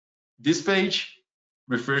this page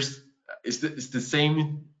refers, it's the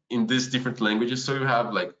same in these different languages. So you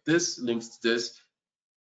have like this links to this,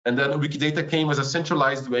 and then Wikidata came as a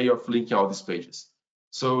centralized way of linking all these pages.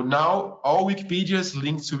 So now all Wikipedias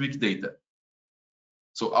link to Wikidata.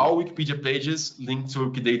 So all Wikipedia pages link to a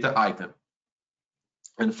Wikidata item.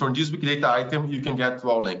 And from this Wikidata item, you can get to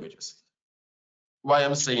all languages. Why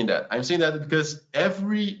I'm saying that? I'm saying that because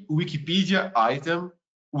every Wikipedia item,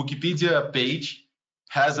 Wikipedia page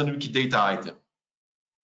has a Wikidata item.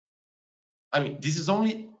 I mean, this is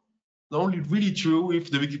only really true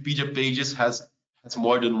if the Wikipedia pages has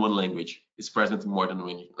more than one language. It's present in more than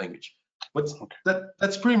one language. But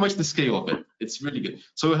that's pretty much the scale of it. It's really good.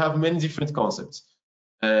 So we have many different concepts.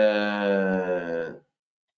 The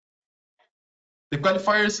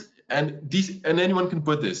qualifiers and anyone can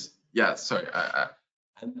put this. Yeah, sorry.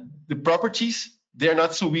 The properties, they're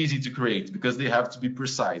not so easy to create because they have to be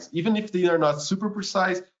precise. Even if they are not super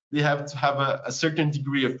precise, they have to have a certain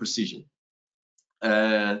degree of precision.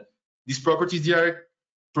 These properties, they are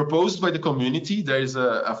proposed by the community. There is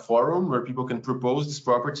a forum where people can propose these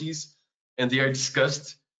properties and they are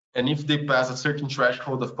discussed. And if they pass a certain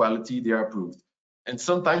threshold of quality, they are approved. And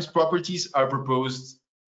sometimes properties are proposed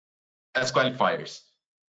as qualifiers.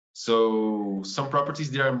 So some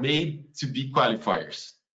properties, they are made to be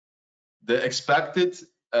qualifiers. The expected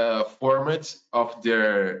format of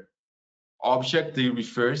their object they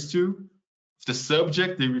refers to, the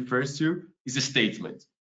subject they refers to, is a statement.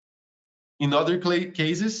 In other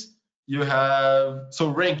cases, you have, so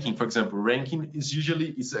ranking, for example, ranking is usually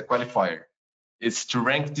a qualifier. It's to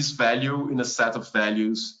rank this value in a set of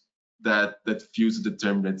values that fuse a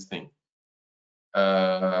determinate thing.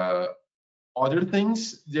 Other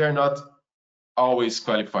things, they are not always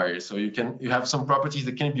qualifiers. So you have some properties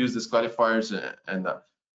that can be used as qualifiers, and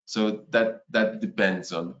so that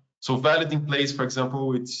depends on. So valid in place, for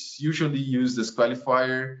example, it's usually used as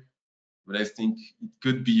qualifier, but I think it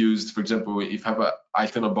could be used, for example, if you have an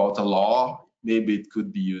item about a law, maybe it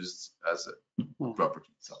could be used as a property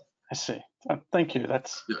itself. I see. Thank you.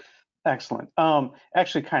 That's excellent.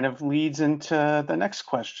 Actually kind of leads into the next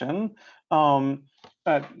question. So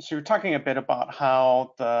you're talking a bit about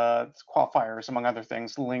how the qualifiers, among other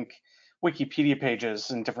things, link Wikipedia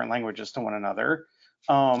pages in different languages to one another.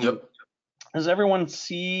 Does everyone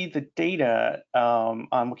see the data on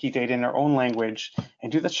Wikidata in their own language,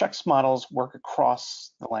 and do the ShEx models work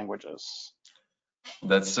across the languages?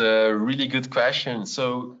 That's a really good question.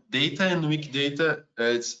 So data in Wikidata,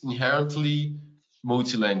 it's inherently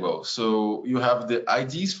multilingual. So you have the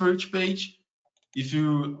IDs for each page. If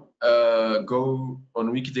you go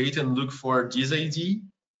on Wikidata and look for this ID,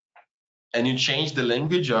 and you change the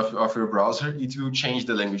language of your browser, it will change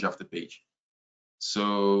the language of the page.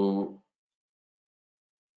 So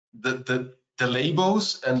the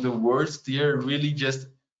labels and the words, they are really just,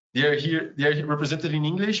 they are represented in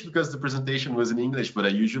English because the presentation was in English, but I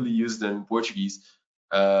usually use them in Portuguese.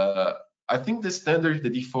 I think the standard, the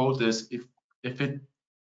default is if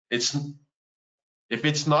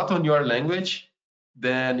it's not on your language,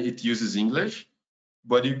 then it uses English.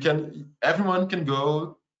 But everyone can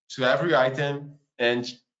go to every item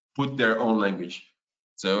and put their own language.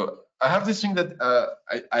 So I have this thing that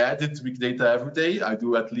I edit Wikidata every day. I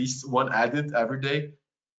do at least one edit every day.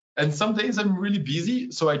 And some days I'm really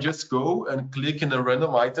busy, so I just go and click in a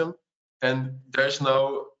random item, and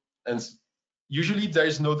usually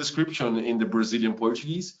there's no description in the Brazilian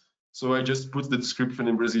Portuguese. So I just put the description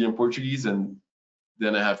in Brazilian Portuguese, and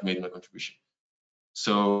then I have made my contribution.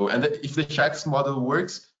 So, and if the ShEx model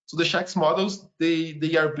works, so the ShEx models,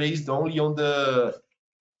 they are based only on the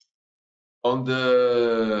on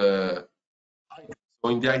the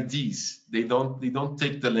in the IDs, they don't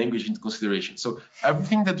take the language into consideration. So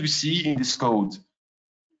everything that we see in this code,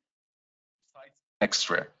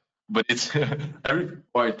 extra, but it's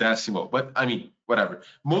or decimal. But I mean, whatever.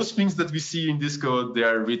 Most things that we see in this code, they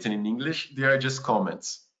are written in English. They are just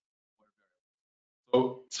comments.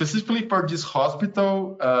 So specifically for this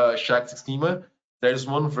hospital ShEx schema, there's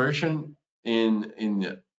one version in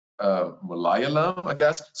Malayalam, I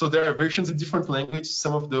guess. So there are versions in different languages.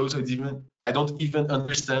 Some of those I don't even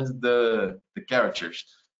understand the characters,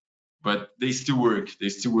 but they still work. They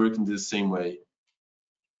still work in the same way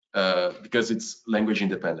because it's language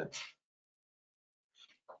independent.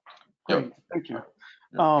 Great, Yep. thank you.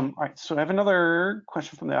 All right, so I have another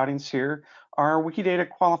question from the audience here. Are Wikidata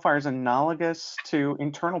qualifiers analogous to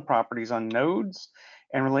internal properties on nodes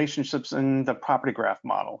and relationships in the property graph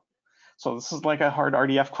model? So this is like a hard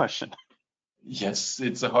RDF question. Yes,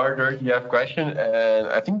 it's a hard RDF question, and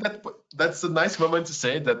I think that's a nice moment to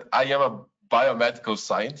say that I am a biomedical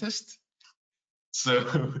scientist.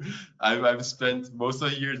 So I've spent most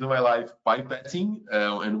of the years of my life pipetting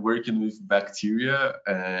and working with bacteria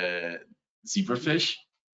and zebrafish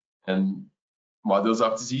and models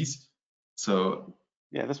of disease. So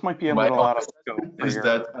yeah, this might be a little out of scope. Is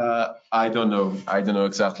that I don't know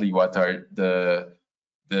exactly what are the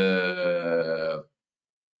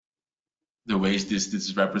ways this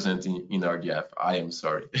is representing in RDF. I am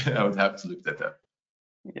sorry. I would have to look that up.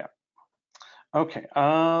 Yeah. Okay,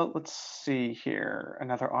 let's see here.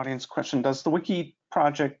 Another audience question. Does the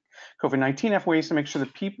Wikiproject COVID-19 have ways to make sure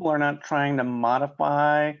that people are not trying to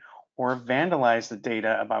modify or vandalize the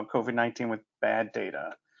data about COVID-19 with bad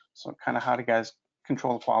data? So kind of how do you guys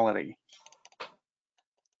control the quality?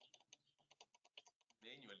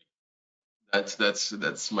 Manually. That's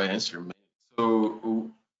my answer. So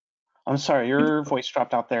I'm sorry, your voice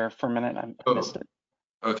dropped out there for a minute. I missed it.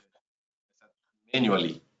 Okay.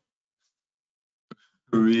 Manually.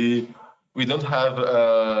 We don't have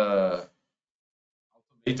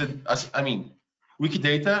automated. I mean,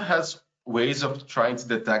 Wikidata has ways of trying to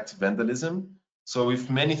detect vandalism. So if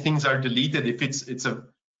many things are deleted, if it's a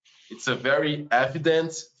very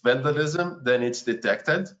evident vandalism, then it's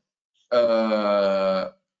detected.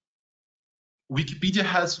 Wikipedia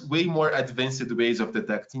has way more advanced ways of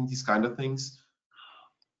detecting these kind of things.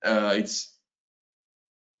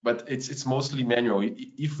 But it's mostly manual.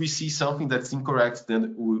 If we see something that's incorrect,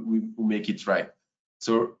 then we make it right.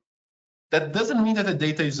 So that doesn't mean that the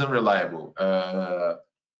data is unreliable.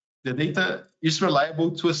 The data is reliable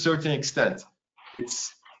to a certain extent.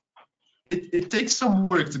 It takes some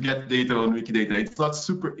work to get data on Wikidata. It's not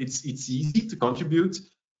super. It's easy to contribute,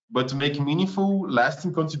 but to make meaningful,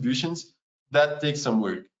 lasting contributions, that takes some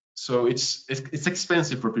work. So it's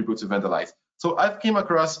expensive for people to vandalize. So I've came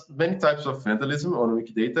across many types of vandalism on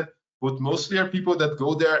Wikidata, but mostly are people that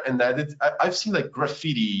go there and edit. I've seen like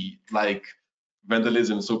graffiti, like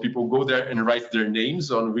vandalism. So people go there and write their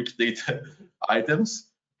names on Wikidata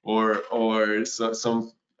items, or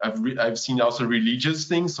some. I've seen also religious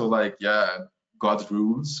things. So like God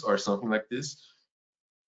rules or something like this.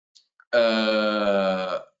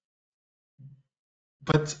 But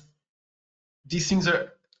these things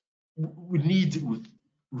are we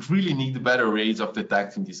really need better ways of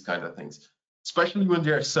detecting these kind of things, especially when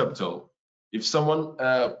they are subtle. If someone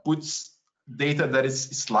puts data that is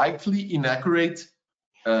slightly inaccurate,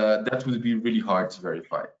 that would be really hard to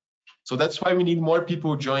verify. So that's why we need more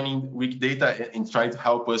people joining Wikidata and trying to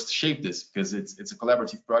help us shape this, because it's a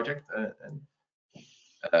collaborative project, and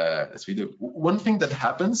as we do. One thing that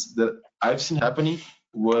happens that I've seen happening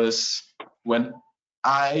was when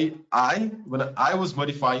I was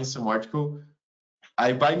modifying some article,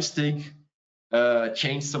 I by mistake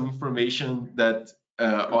changed some information that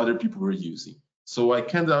other people were using. So I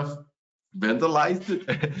kind of vandalized it.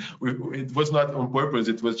 It was not on purpose,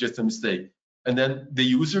 it was just a mistake. And then the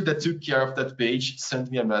user that took care of that page sent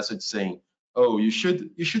me a message saying, "Oh, you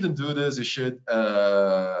shouldn't do this. You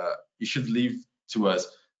should leave to us."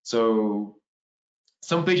 So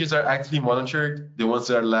some pages are actively monitored. The ones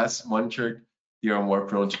that are less monitored, they are more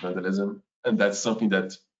prone to vandalism, and that's something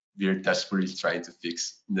that we're desperately trying to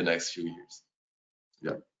fix in the next few years.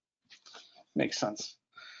 Yeah, makes sense.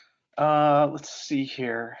 Let's see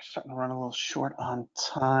here. Starting to run a little short on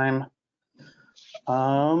time.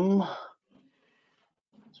 So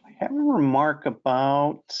I have a remark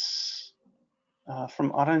about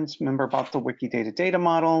from audience member about the Wikidata data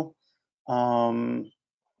model.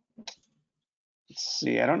 Let's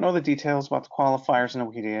see, I don't know the details about the qualifiers in the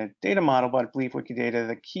Wikidata data model, but I believe Wikidata,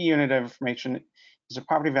 the key unit of information is a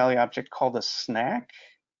property value object called a SNAK,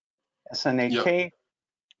 S-N-A-K.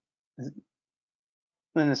 Yep.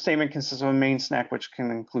 Then the statement consists of a main snack, which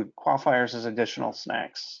can include qualifiers as additional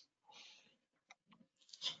snacks.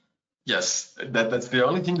 Yes, that's the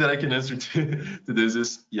only thing that I can answer to this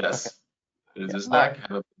is yes. Okay. There's a snack,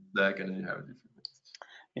 have a snack, and then you have a different things.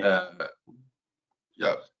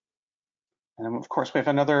 Yeah. And of course, we have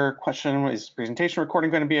another question. Is presentation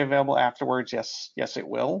recording going to be available afterwards? Yes, it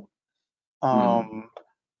will. All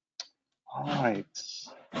right.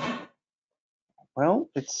 Well,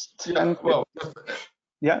 it's 10.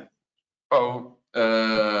 Yeah. Oh,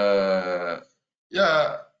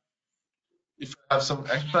 yeah. If I have some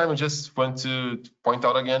extra time, I just want to point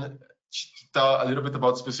out again, to tell a little bit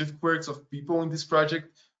about specific works of people in this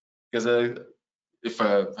project, because if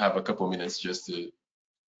I have a couple minutes just to,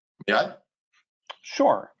 yeah.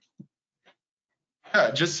 Sure.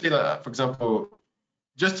 Yeah, just say that, for example,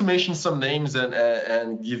 just to mention some names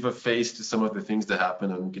and give a face to some of the things that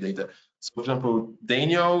happen on Wikidata. So, for example,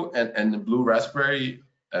 Daniel and the Blue Raspberry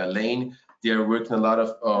Lane, they are working a lot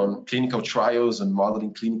on clinical trials and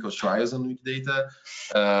modeling clinical trials on Wikidata.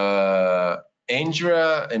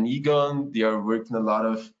 Andrea and Egon, they are working a lot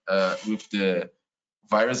with the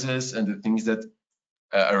viruses and the things that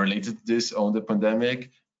are related to this on the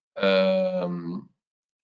pandemic.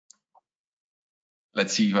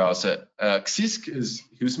 Let's see who else. Xisk is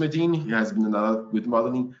Husmedin. He has been a lot with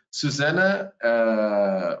modeling. Susanna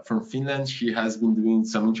from Finland, she has been doing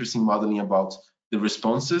some interesting modeling about the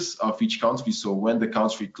responses of each country. So when the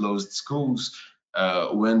country closed schools,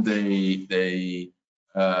 when they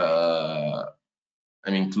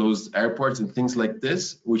closed airports and things like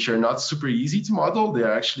this, which are not super easy to model. They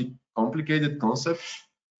are actually complicated concepts.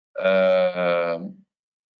 And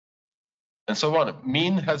so on.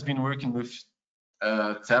 Min has been working with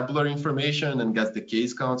tabular information and get the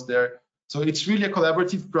case counts there. So it's really a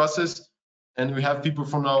collaborative process, and we have people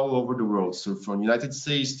from all over the world. So from United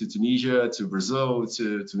States to Tunisia to Brazil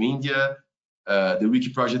to India, the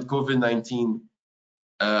Wikiproject COVID-19.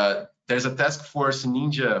 There's a task force in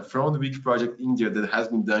India from the Wikiproject India that has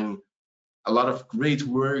been doing a lot of great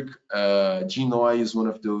work. GNOI is one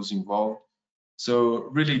of those involved. So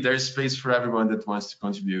really, there's space for everyone that wants to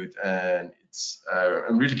contribute, and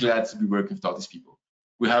I'm really glad to be working with all these people.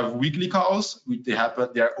 We have weekly calls. They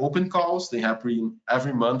are open calls. They happen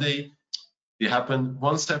every Monday. They happen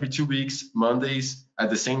once every 2 weeks, Mondays, at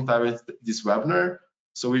the same time as this webinar.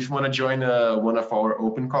 So if you want to join one of our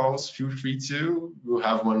open calls, feel free to. We'll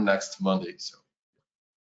have one next Monday. So,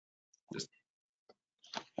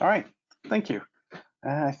 All right. Thank you.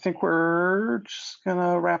 I think we're just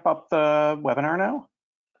gonna wrap up the webinar now.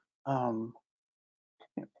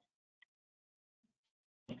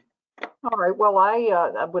 All right. Well,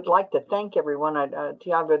 I would like to thank everyone.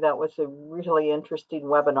 Tiago, that was a really interesting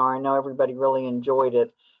webinar. I know everybody really enjoyed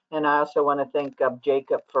it. And I also want to thank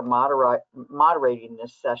Jacob for moderating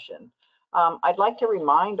this session. I'd like to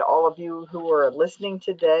remind all of you who are listening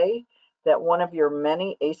today that one of your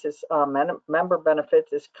many ACES member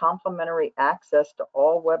benefits is complimentary access to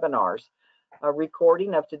all webinars. A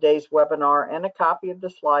recording of today's webinar and a copy of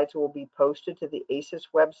the slides will be posted to the ACES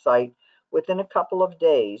website within a couple of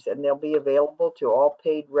days, and they'll be available to all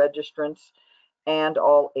paid registrants and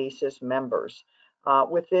all ACES members.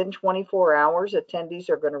 Within 24 hours, attendees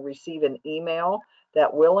are going to receive an email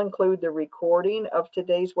that will include the recording of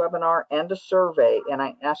today's webinar and a survey, and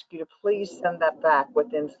I ask you to please send that back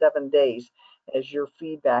within 7 days, as your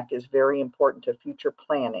feedback is very important to future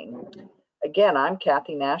planning. Again, I'm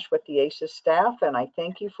Kathy Nash with the ACES staff, and I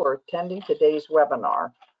thank you for attending today's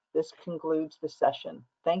webinar. This concludes the session.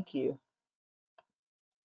 Thank you.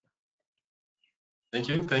 Thank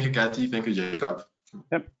you, Kathy. Thank you, Jacob.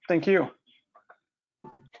 Yep, thank you.